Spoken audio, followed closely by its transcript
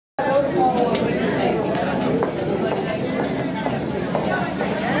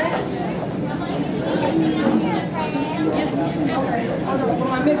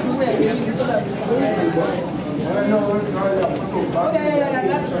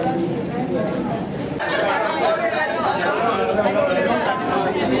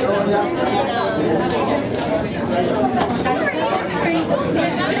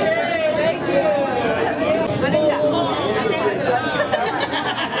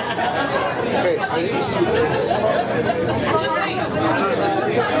I'm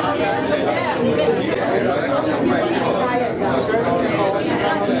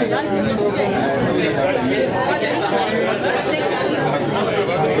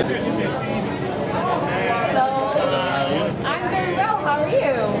very well. How are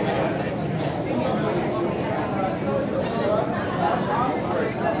you?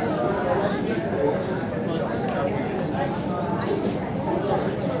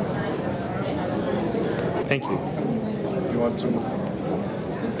 Thank you. You want to?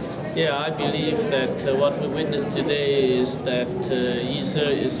 Yeah, I believe that what we witnessed today is that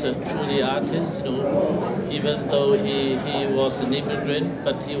Yisa is a truly artist. You know, even though he was an immigrant,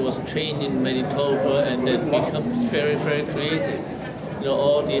 but he was trained in Manitoba, and that becomes very, very creative. You know,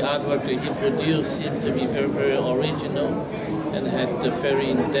 all the artwork that he produced seems to be very, very original, and had very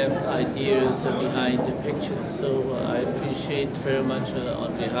in-depth ideas behind the pictures. So I appreciate very much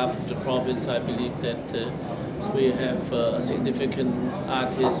on behalf of the province. I believe that we have a significant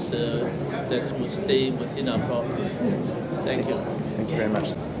artist that will stay within our province. Thank you. Thank you very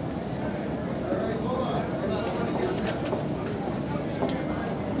much.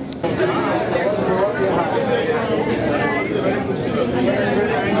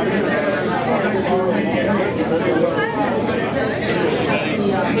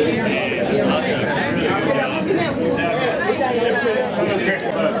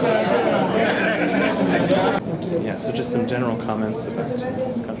 Yeah, so just some general comments about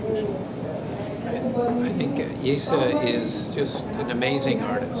this contribution. I think Yisa is just an amazing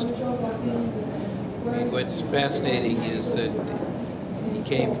artist. I mean, what's fascinating is that he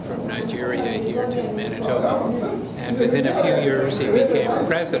came from Nigeria here to Manitoba, and within a few years he became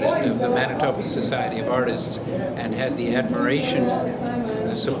president of the Manitoba Society of Artists and had the admiration and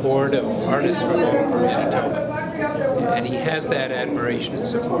the support of artists from all over Manitoba. And he has that admiration and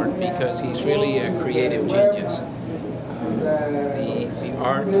support because he's really a creative genius. The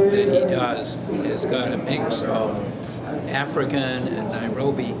art that he does has got a mix of African and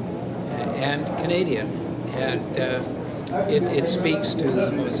Nairobi and Canadian, and it speaks to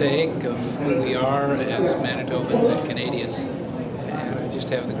the mosaic of who we are as Manitobans and Canadians. And I just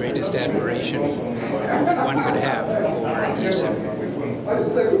have the greatest admiration one could have for Yisa.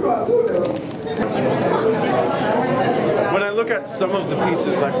 When I look at some of the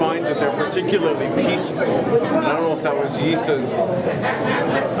pieces, I find that they're particularly peaceful. I don't know if that was Yisa's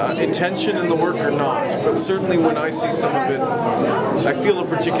intention in the work or not, but certainly when I see some of it, I feel a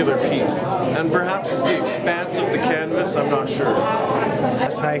particular peace. And perhaps it's the expanse of the canvas, I'm not sure.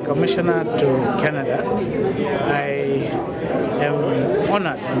 As High Commissioner to Canada, I am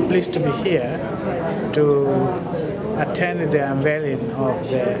honored and pleased to be here to attend the unveiling of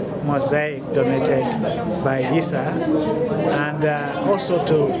the mosaic donated by Yisa, and also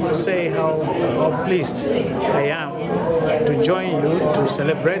to say how pleased I am to join you to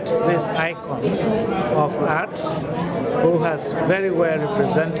celebrate this icon of art who has very well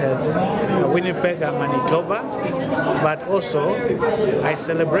represented Winnipeg and Manitoba, but also I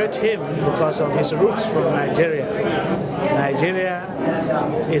celebrate him because of his roots from Nigeria. Nigeria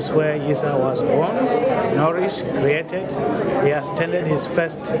is where Yisa was born, nourished, created. He attended his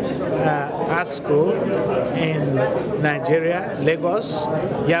first art school in Nigeria, Lagos,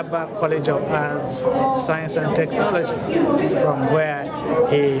 Yaba College of Arts, Science and Technology, from where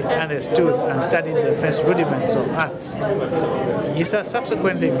he understood and studied the first rudiments of arts. Yisa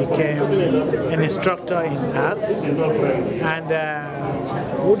subsequently became an instructor in arts and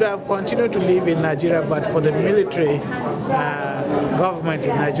would have continued to live in Nigeria but for the military government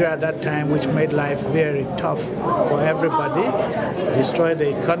in Nigeria at that time, which made life very tough for everybody, destroyed the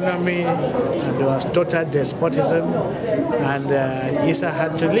economy, and there was total despotism, and Yisa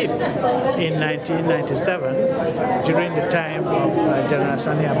had to leave in 1997 during the time of General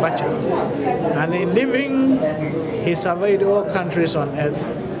Sani Abacha. And in leaving, he surveyed all countries on earth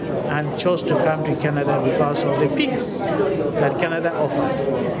and chose to come to Canada because of the peace that Canada offered.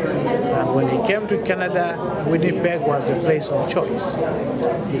 And when he came to Canada, Winnipeg was a place of choice.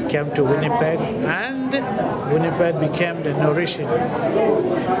 He came to Winnipeg, and Winnipeg became the nourishing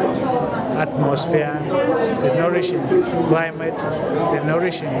atmosphere, the nourishing climate, the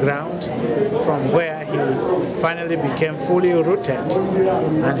nourishing ground from where he finally became fully rooted,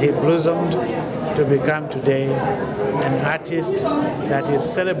 and he blossomed to become today an artist that is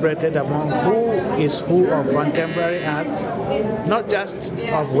celebrated among who is who of contemporary arts, not just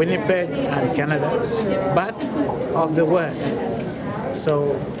of Winnipeg and Canada, but of the world.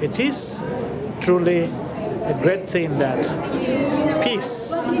 So it is truly a great thing that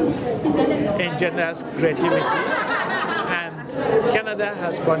peace engenders creativity, and Canada Canada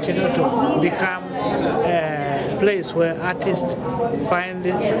has continued to become a place where artists find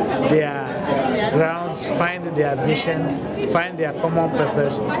their grounds, find their vision, find their common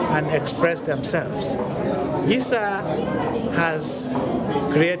purpose, and express themselves. Yisa has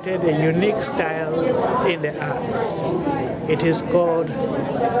created a unique style in the arts. It is called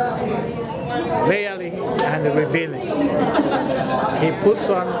layering and revealing. He puts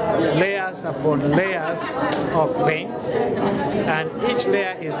on layers upon layers of paints, and each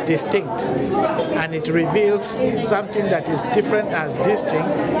layer is distinct, and it reveals something that is different as distinct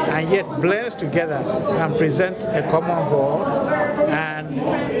and yet blends together and present a common whole.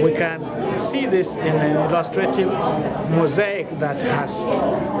 And we can see this in an illustrative mosaic that has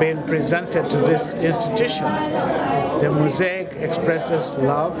been presented to this institution. The mosaic expresses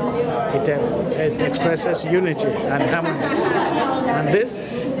love, it expresses unity and harmony. And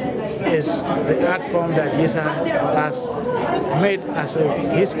this is the art form that Yisa has made as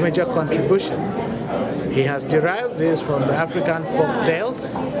his major contribution. He has derived this from the African folk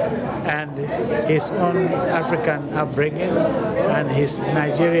tales and his own African upbringing and his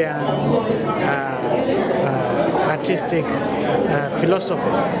Nigerian artistic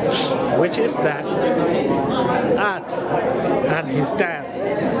philosophy, which is that art and his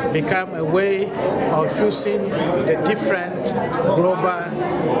style become a way of fusing the different global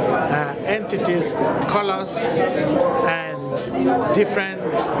entities, colors, and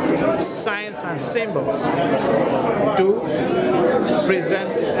different signs and symbols to present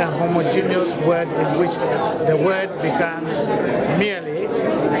a homogeneous word in which the word becomes merely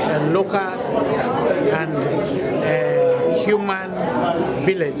a local and a human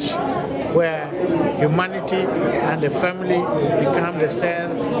village where humanity and the family become the cell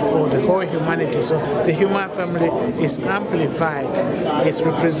for the whole humanity. So the human family is amplified, is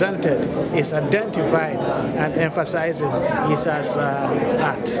represented, is identified, and emphasizing Yisa's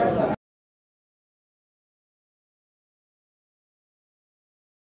art.